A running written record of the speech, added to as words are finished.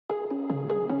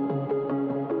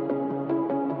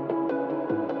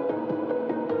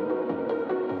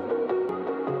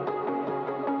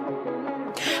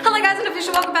Hello guys and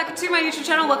official, welcome back to my YouTube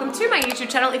channel. Welcome to my YouTube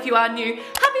channel if you are new.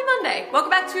 Happy Monday.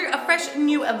 Welcome back to a fresh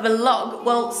new vlog.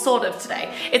 Well, sort of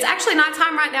today. It's actually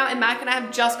nighttime right now and Mac and I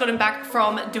have just gotten back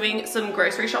from doing some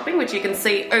grocery shopping, which you can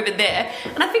see over there.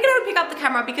 And I figured I would pick up the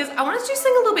camera because I wanted to do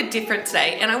something a little bit different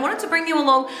today and I wanted to bring you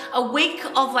along a week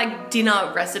of like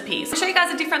dinner recipes. I'll show you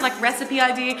guys a different like recipe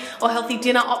idea or healthy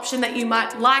dinner option that you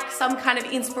might like, some kind of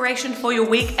inspiration for your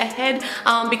week ahead.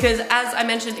 Because as I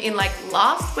mentioned in like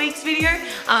last week's video,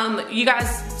 you guys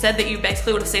said that you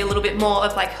basically want to see a little bit more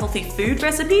of like healthy food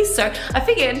recipes. So I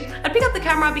figured I'd pick up the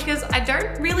camera because I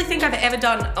don't really think I've ever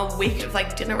done a week of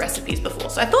like dinner recipes before.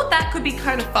 So I thought that could be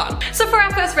kind of fun. So for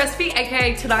our first recipe,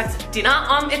 aka tonight's dinner,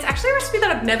 it's actually a recipe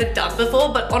that I've never done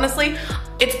before, but honestly,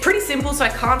 it's pretty simple, so I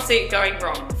can't see it going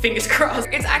wrong. Fingers crossed.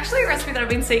 It's actually a recipe that I've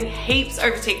been seeing heaps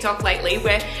over TikTok lately,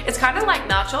 where it's kind of like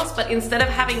nachos, but instead of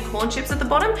having corn chips at the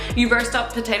bottom, you roast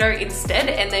up potato instead,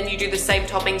 and then you do the same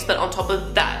toppings, but on top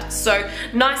of that. So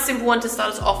nice, simple one to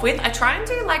start us off with. I try and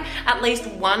do like at least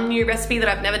one new recipe that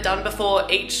I've never done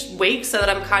before each week, so that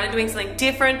I'm kind of doing something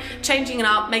different, changing it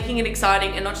up, making it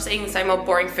exciting, and not just eating the same old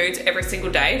boring foods every single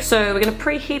day. So we're gonna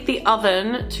preheat the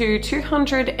oven to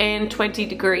 220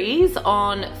 degrees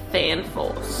on fan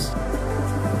force.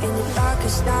 In the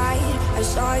darkest night, I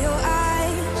saw your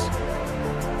eyes,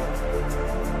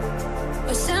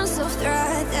 a sense of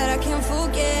threat that I can't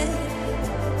forget.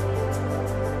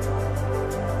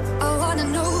 I wanna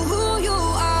know who you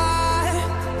are.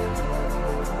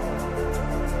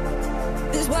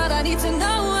 This is what I need to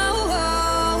know.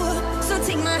 So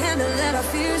take my hand and let our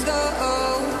fears go.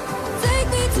 Take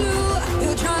me to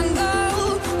your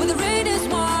jungle where the rain is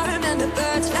warm and the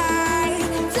birds fly.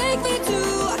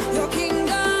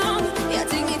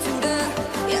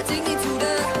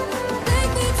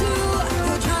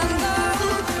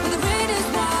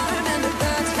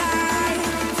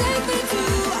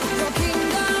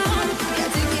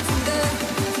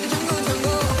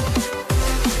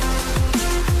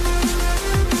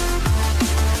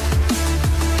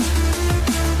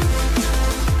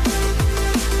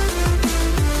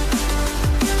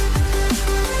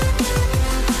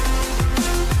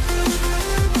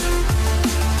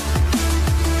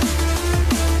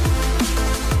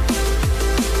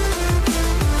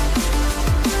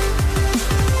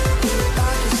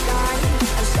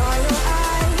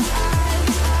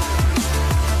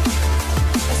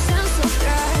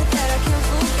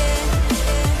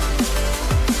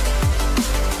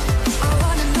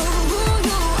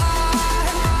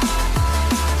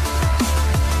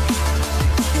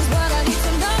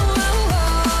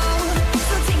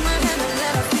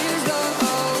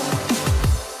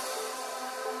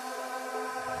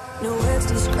 No words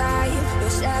describe your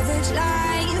savage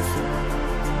life.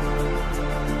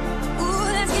 Ooh,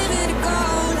 let's give it a go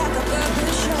like a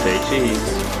purple show. Say cheese.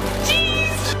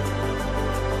 Cheese!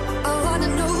 I wanna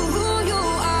know who you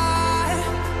are.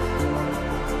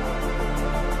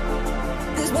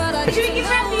 This is what I Should we give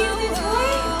Ravioli a toy?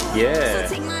 Yeah.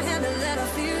 So take my hand and let our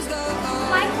fears go.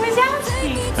 Mike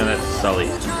Wazowski. And that's Sully.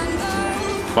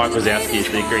 Mike Wazowski is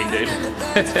the green dude.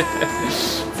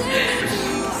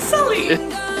 Sully.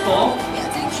 Oh.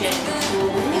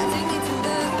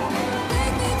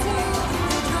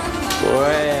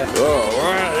 Wow. Oh,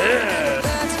 wow. Yeah.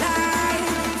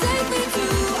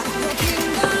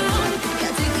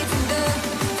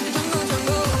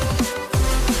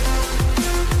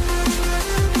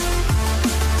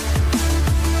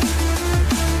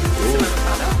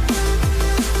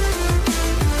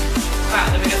 Alright,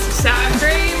 then we got some sour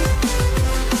cream.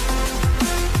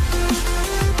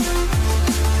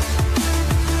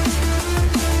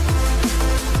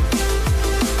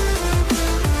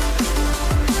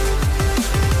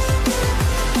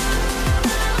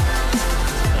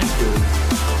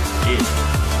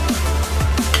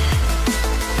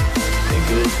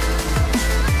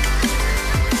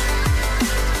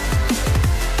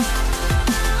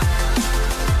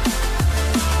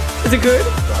 Is it good?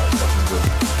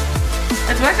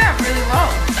 It's worked out really well.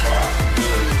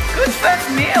 Good first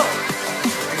meal.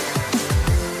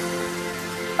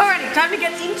 Alrighty, time to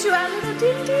get into our little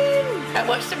din din. I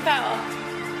watched some power.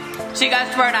 See you guys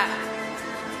tomorrow night.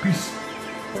 Peace.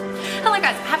 Hello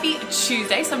guys, happy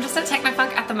Tuesday. So I'm just at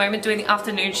Technofunk at the moment doing the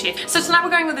afternoon shift. So tonight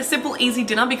we're going with a simple easy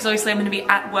dinner because obviously I'm going to be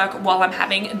at work while I'm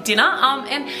having dinner.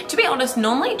 And to be honest,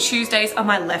 normally Tuesdays are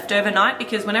my leftover night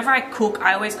because whenever I cook,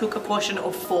 I always cook a portion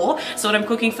of 4. So when I'm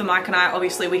cooking for Mike and I,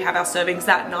 obviously we have our servings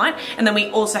that night and then we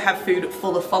also have food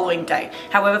for the following day.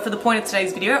 However, for the point of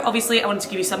today's video, obviously I wanted to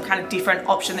give you some kind of different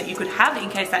option that you could have in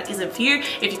case that isn't for you,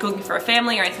 if you're cooking for a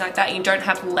family or anything like that and you don't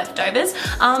have leftovers.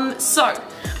 So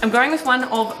I'm going with one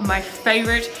of my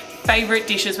favorite favorite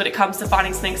dishes when it comes to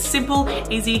finding something simple,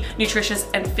 easy, nutritious,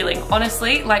 and filling.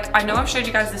 Honestly, like, I know I've showed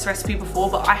you guys this recipe before,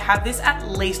 but I have this at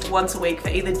least once a week for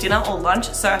either dinner or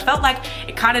lunch, so I felt like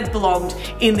it kind of belonged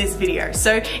in this video.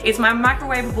 So it's my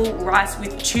microwavable rice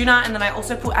with tuna, and then I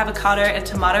also put avocado and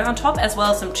tomato on top, as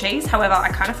well as some cheese. However, I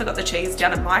kind of forgot the cheese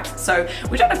down at Mike's, so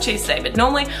we don't have cheese today, but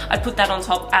normally I'd put that on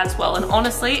top as well. And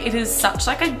honestly, it is such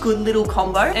like a good little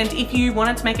combo. And if you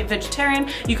wanted to make it vegetarian,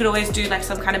 you could always do like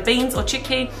some kind of beans or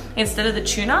chickpea instead of the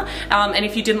tuna. And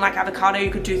if you didn't like avocado, you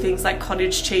could do things like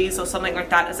cottage cheese or something like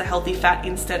that as a healthy fat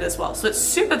instead as well. So it's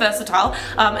super versatile.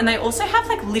 And they also have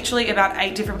like literally about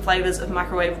 8 different flavors of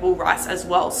microwavable rice as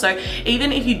well. So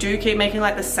even if you do keep making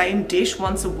like the same dish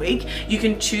once a week, you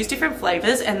can choose different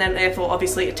flavors, and then therefore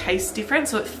obviously it tastes different,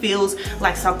 so it feels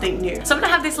like something new. So I'm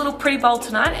gonna have this little pretty bowl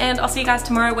tonight, and I'll see you guys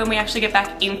tomorrow when we actually get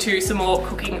back into some more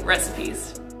cooking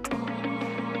recipes.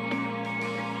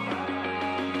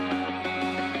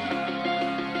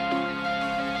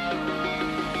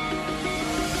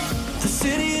 The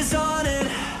city is on it,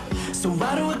 so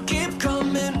why do I keep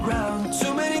coming round?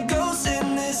 Too many ghosts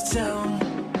in this town.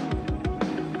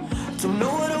 Don't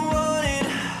know what I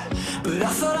wanted, but I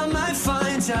thought I might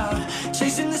find out.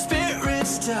 Chasing the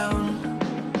spirits down.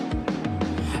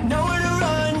 Nowhere to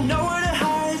run, nowhere to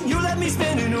hide. You let me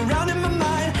spinning around in my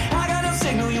mind. I got no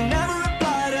signal, you never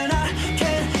replied, and I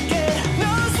can't get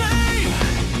no sleep.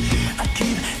 I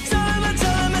keep telling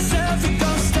myself a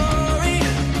ghost story.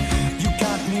 You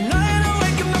got me lying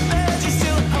awake in my bed, you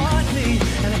still haunt me,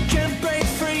 and I can't break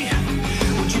free.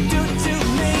 What you do to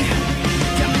me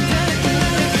got me panicking,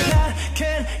 and I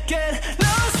can't get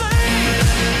no sleep.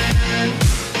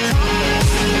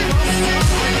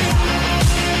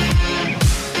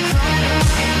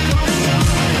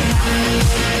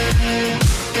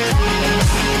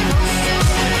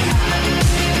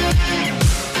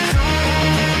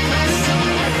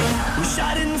 Wish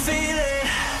I didn't feel it.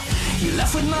 You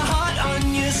left with my heart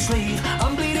on your sleeve.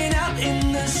 I'm bleeding out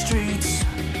in the streets.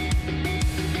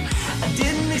 I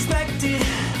didn't expect it,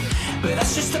 but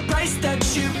that's just the price that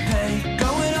you pay.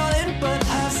 Going all in, but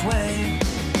halfway.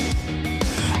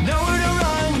 Nowhere to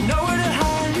run, nowhere to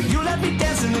hide. You left me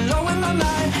dancing alone in my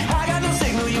mind. I got no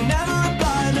signal, you never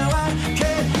reply. No, I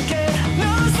can't get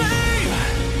no sleep.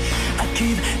 I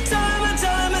keep telling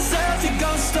myself your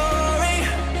ghost story.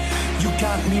 You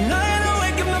got me lying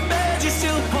awake in my bed, you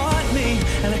still haunt me,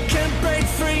 and I can't break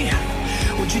free.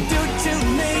 What you do to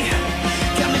me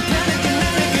got me panicking,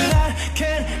 and I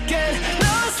can't get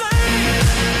no sleep.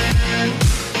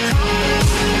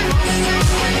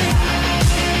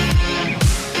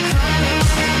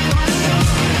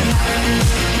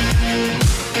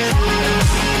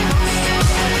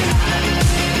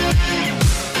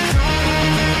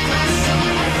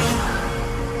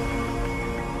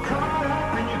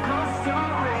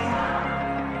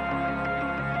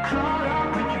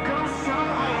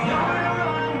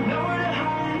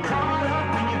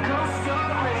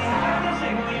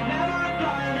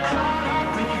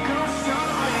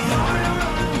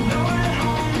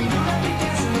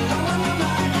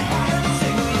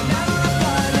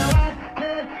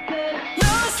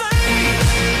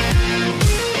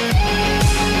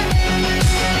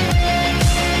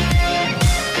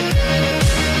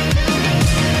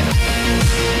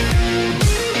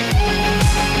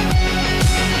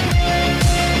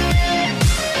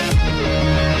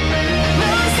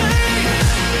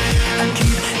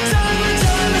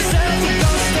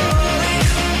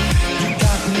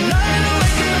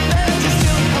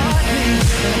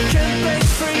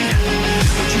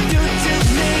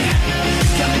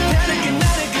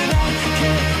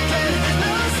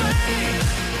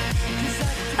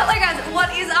 Hello guys, what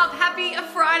is up? Happy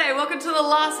Friday. Welcome to the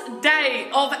last day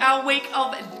of our week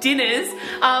of dinners.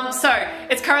 So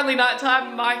it's currently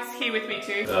nighttime. Mike's here with me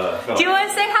too. Do you want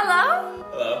to say hello?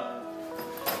 Hello.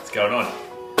 What's going on?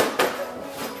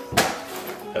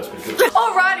 That's been good.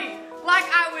 Alrighty, like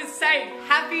I was saying,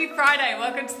 happy Friday.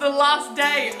 Welcome to the last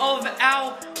day of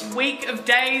our week of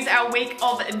days, our week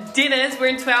of dinners. We're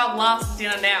into our last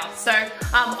dinner now. So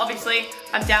obviously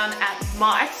I'm down at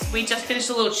Mike's. We just finished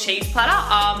a little cheese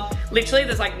platter. Literally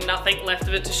there's like nothing left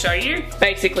of it to show you.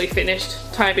 Basically finished,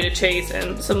 tiny bit of cheese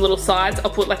and some little sides.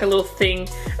 I'll put like a little thing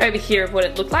over here of what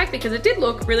it looked like because it did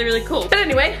look really, really cool. But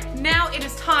anyway, now it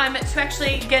is time to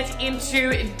actually get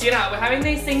into dinner. We're having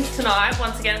these things tonight.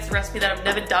 Once again, it's a recipe that I've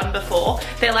never done before.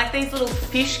 They're like these little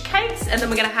fish cakes, and then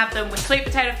we're gonna have them with sweet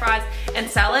potato fries and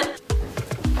salad.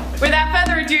 Without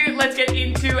further ado, let's get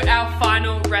into our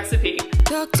final recipe.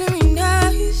 Talk to me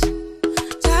nice,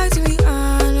 talk to me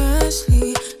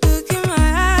honestly. Look in my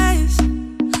eyes,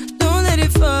 don't let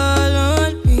it fall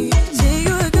on me. Say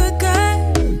you're a good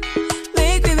guy,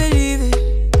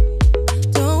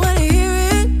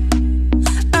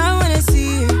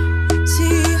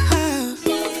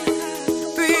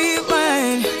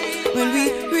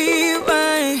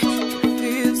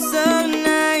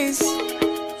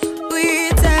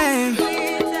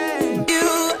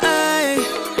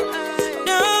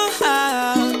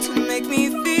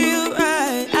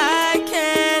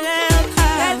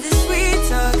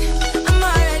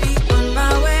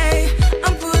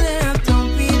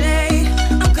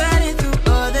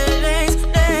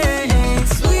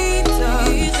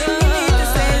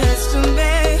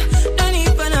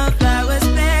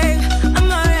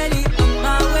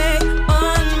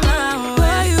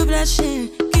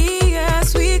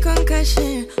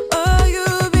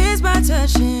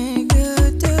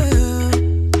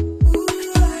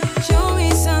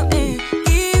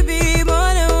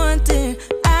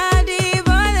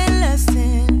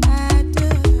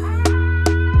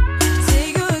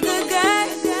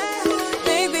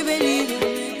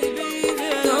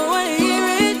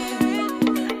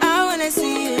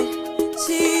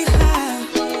 reality.